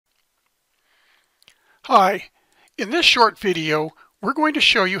Hi, in this short video we're going to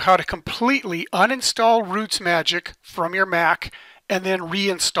show you how to completely uninstall RootsMagic from your Mac and then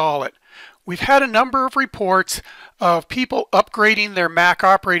reinstall it. We've had a number of reports of people upgrading their Mac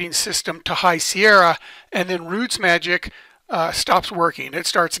operating system to High Sierra and then RootsMagic stops working. It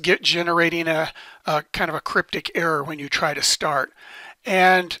starts generating a kind of a cryptic error when you try to start.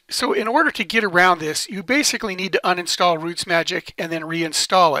 And so in order to get around this, you basically need to uninstall RootsMagic and then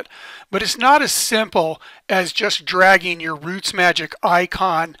reinstall it. But it's not as simple as just dragging your RootsMagic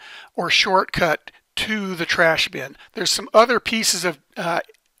icon or shortcut to the trash bin. There's some other pieces of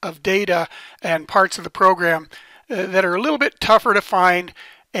data and parts of the program that are a little bit tougher to find,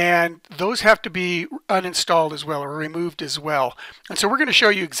 and those have to be uninstalled as well or removed as well. And so we're going to show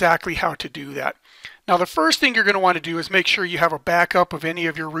you exactly how to do that. Now, the first thing you're going to want to do is make sure you have a backup of any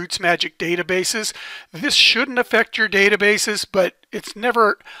of your RootsMagic databases. This shouldn't affect your databases, but it's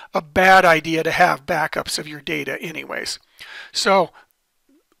never a bad idea to have backups of your data anyways. So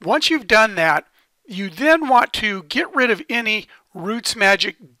once you've done that, you then want to get rid of any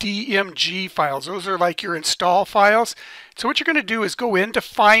RootsMagic DMG files. Those are like your install files. So what you're going to do is go into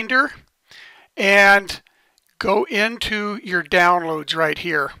Finder and go into your downloads right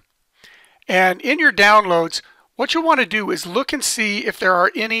here. And in your downloads, what you'll want to do is look and see if there are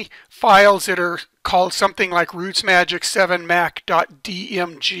any files that are called something like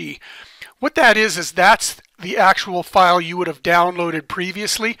rootsmagic7mac.dmg. What that is that's the actual file you would have downloaded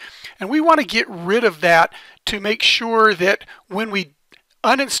previously. And we want to get rid of that to make sure that when we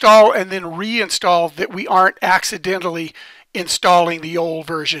uninstall and then reinstall that we aren't accidentally installing the old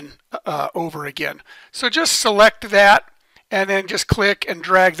version over again. So just select that and then just click and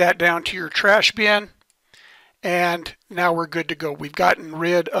drag that down to your trash bin. And now we're good to go. We've gotten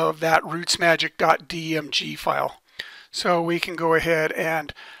rid of that rootsmagic.dmg file. So we can go ahead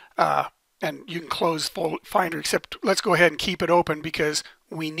and you can close Finder, except let's go ahead and keep it open because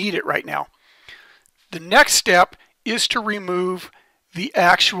we need it right now. The next step is to remove the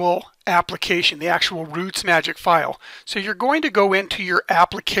actual application, the actual RootsMagic file. So you're going to go into your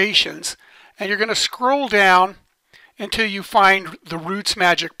applications and you're going to scroll down until you find the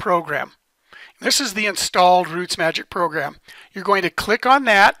RootsMagic program. This is the installed RootsMagic program. You're going to click on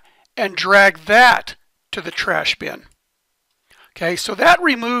that and drag that to the trash bin. Okay, so that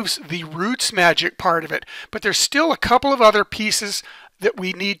removes the RootsMagic part of it, but there's still a couple of other pieces that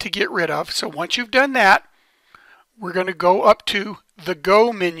we need to get rid of. So once you've done that, we're going to go up to the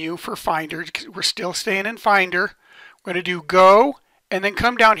Go menu for Finder. We're still staying in Finder. We're going to do Go and then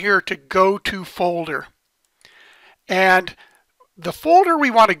come down here to Go to Folder. And the folder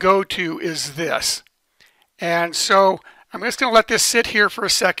we want to go to is this. And so I'm just going to let this sit here for a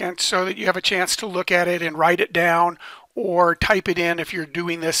second so that you have a chance to look at it and write it down or type it in if you're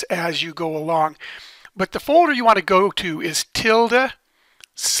doing this as you go along. But the folder you want to go to is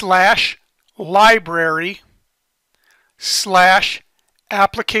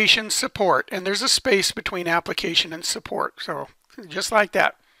 ~library/application support. And there's a space between application and support. So just like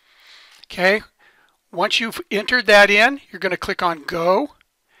that. Okay. Once you've entered that in, you're going to click on Go,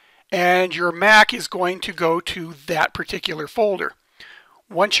 and your Mac is going to go to that particular folder.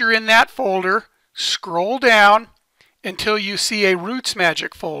 Once you're in that folder, scroll down until you see a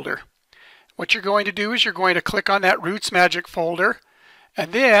RootsMagic folder. What you're going to do is you're going to click on that RootsMagic folder,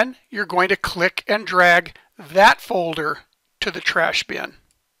 and then you're going to click and drag that folder to the trash bin.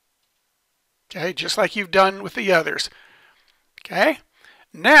 Okay, just like you've done with the others. Okay.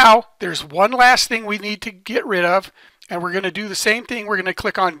 Now, there's one last thing we need to get rid of, and we're going to do the same thing. We're going to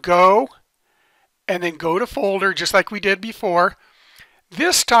click on Go, and then go to Folder, just like we did before.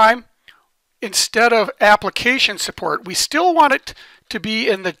 This time, instead of application support, we still want it to be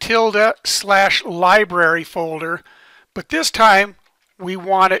in the ~/library folder, but this time, we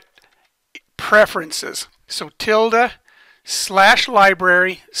want it preferences. So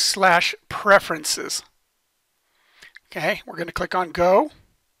 ~/library/preferences. Okay, we're going to click on Go.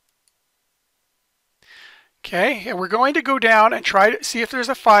 Okay, and we're going to go down and try to see if there's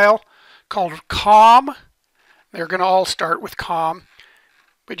a file called com. They're going to all start with com.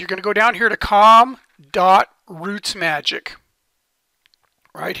 But you're going to go down here to com.rootsmagic.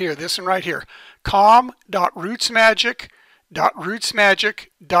 Right here, this one right here.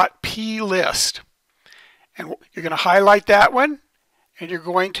 com.rootsmagic.rootsmagic.plist. And you're going to highlight that one. And you're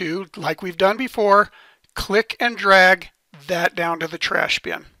going to, like we've done before, click and drag that down to the trash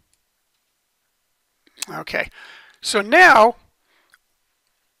bin. Okay, so now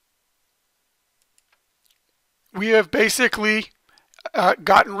we have basically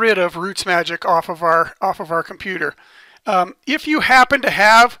gotten rid of RootsMagic off of our computer. If you happen to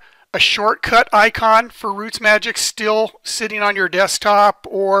have a shortcut icon for RootsMagic still sitting on your desktop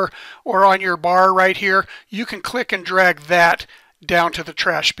or on your bar right here, you can click and drag that down to the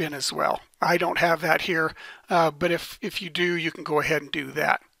trash bin as well. I don't have that here, but if you do, you can go ahead and do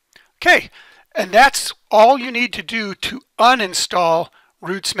that. Okay, and that's all you need to do to uninstall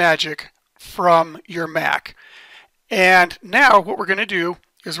RootsMagic from your Mac. And now what we're going to do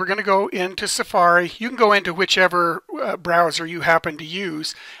is we're going to go into Safari. You can go into whichever browser you happen to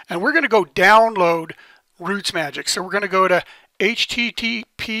use, and we're going to go download RootsMagic. So we're going to go to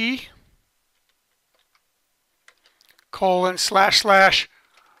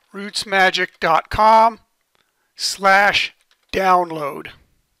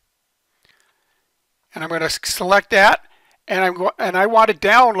And I'm going to select that, and I want to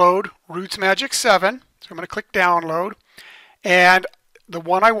download RootsMagic 7. So I'm going to click download, and the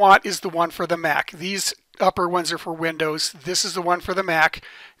one I want is the one for the Mac. These upper ones are for Windows. This is the one for the Mac.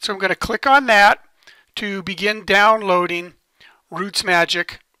 So I'm going to click on that to begin downloading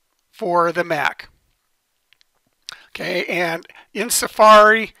RootsMagic for the Mac. Okay, and in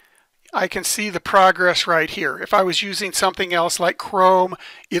Safari, I can see the progress right here. If I was using something else like Chrome,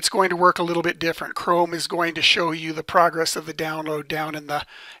 it's going to work a little bit different. Chrome is going to show you the progress of the download down in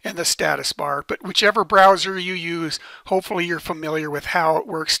the status bar. But whichever browser you use, hopefully you're familiar with how it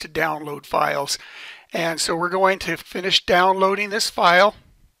works to download files. And so we're going to finish downloading this file.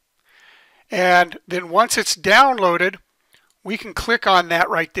 And then once it's downloaded, we can click on that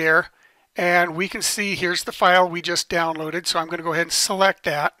right there, and we can see here's the file we just downloaded. So I'm going to go ahead and select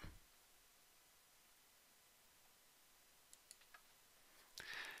that.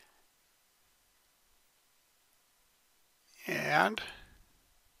 And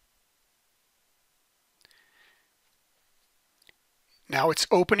now it's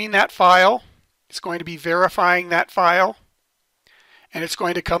opening that file. It's going to be verifying that file. And it's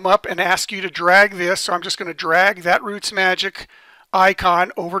going to come up and ask you to drag this. So I'm just going to drag that RootsMagic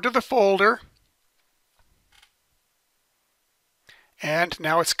icon over to the folder. And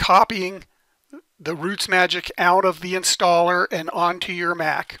now it's copying the RootsMagic out of the installer and onto your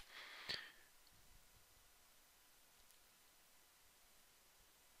Mac.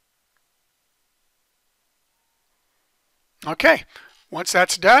 Okay, once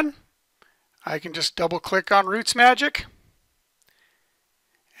that's done, I can just double click on RootsMagic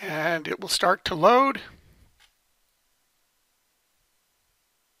and it will start to load.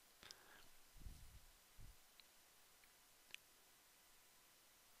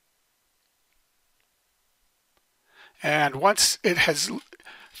 And once it has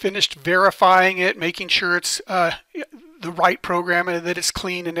finished verifying it, making sure it's the right program and that it's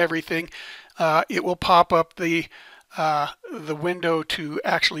clean and everything, it will pop up the window to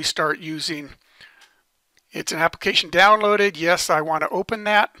actually start using. It's an application downloaded. Yes, I want to open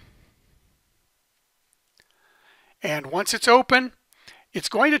that. And once it's open, it's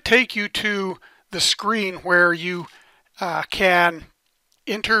going to take you to the screen where you can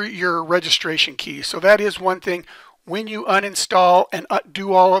enter your registration key. So that is one thing. When you uninstall and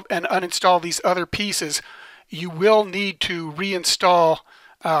uninstall these other pieces, you will need to reinstall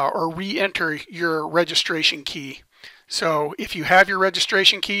or re-enter your registration key. So if you have your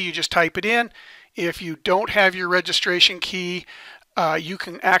registration key, you just type it in. If you don't have your registration key, you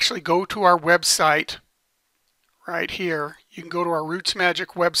can actually go to our website right here. You can go to our RootsMagic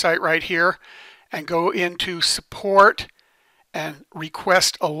website right here and go into support and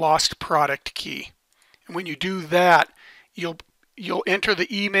request a lost product key. And when you do that, you'll enter the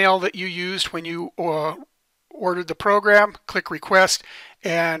email that you used when you ordered the program, click request,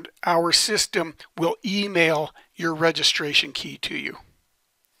 and our system will email your registration key to you.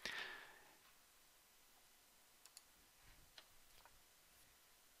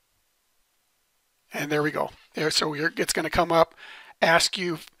 And there we go. So it's going to come up, ask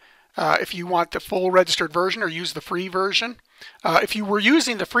you if you want the full registered version or use the free version. If you were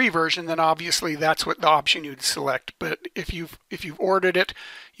using the free version, then obviously that's what the option you'd select. But if you've ordered it,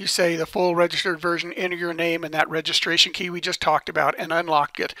 you say the full registered version, enter your name and that registration key we just talked about, and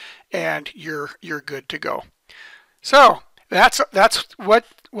unlock it, and you're good to go. So that's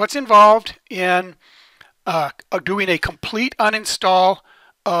what's involved in doing a complete uninstall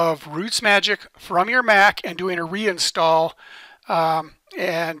of RootsMagic from your Mac and doing a reinstall.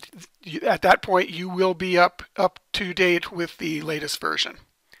 And at that point, you will be up to date with the latest version.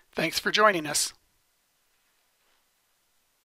 Thanks for joining us.